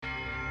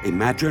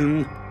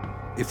Imagine,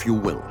 if you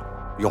will,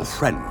 your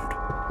friend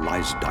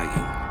lies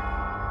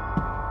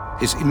dying.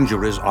 His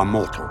injuries are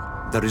mortal.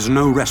 There is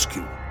no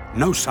rescue,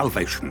 no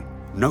salvation,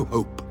 no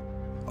hope,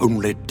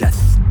 only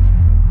death.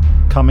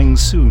 Coming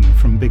soon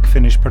from Big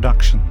Finish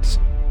Productions.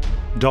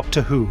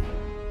 Doctor Who.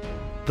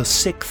 The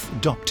Sixth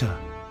Doctor.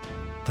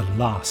 The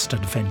Last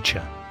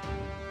Adventure.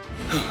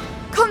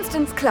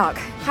 Constance Clarke,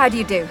 how do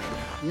you do?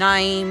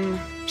 Name?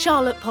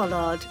 Charlotte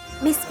Pollard.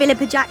 Miss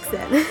Philippa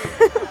Jackson.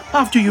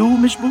 After you,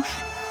 Miss Bush.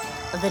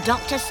 The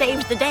Doctor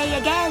saves the day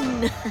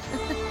again.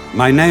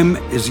 My name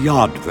is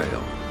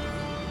Yardvale.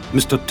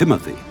 Mr.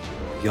 Timothy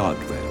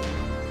Yardvale.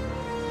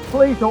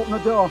 Please open the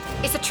door.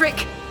 It's a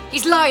trick.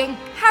 He's lying.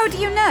 How do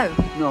you know?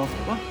 No.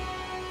 What?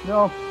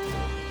 No.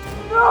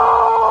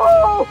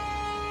 No!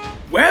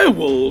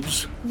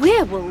 Werewolves?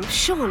 Werewolves,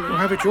 surely. You'll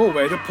have it your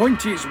way. The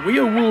point is,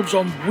 werewolves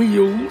on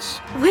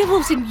wheels.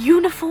 Werewolves in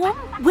uniform?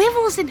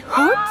 Werewolves in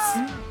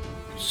hoods?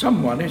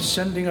 Someone is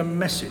sending a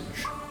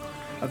message.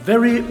 A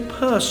very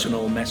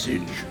personal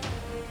message.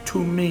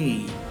 To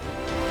me.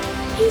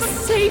 He's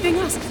saving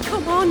us.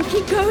 Come on,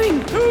 keep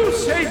going.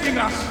 Who's saving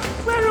us?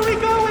 Where are we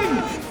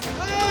going?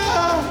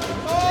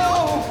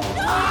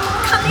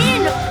 Come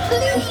in,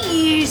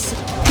 please.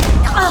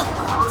 Oh,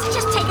 it's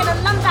just taken a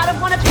lump out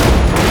of one of...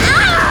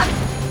 Ah!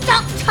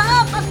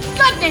 Doctor, for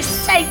goodness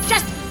sake,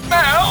 just...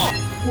 Mel?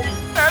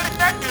 Mel, is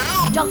that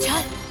you?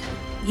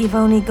 Doctor? You've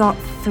only got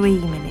 3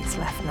 minutes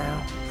left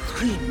now.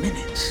 3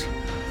 minutes?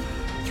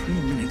 3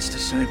 minutes to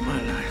save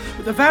my life.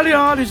 But the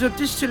Valeyard is a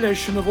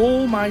distillation of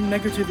all my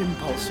negative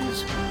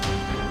impulses.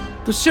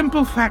 The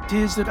simple fact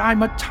is that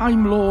I'm a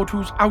Time Lord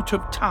who's out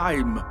of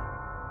time.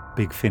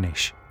 Big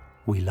Finish.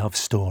 We love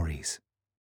stories.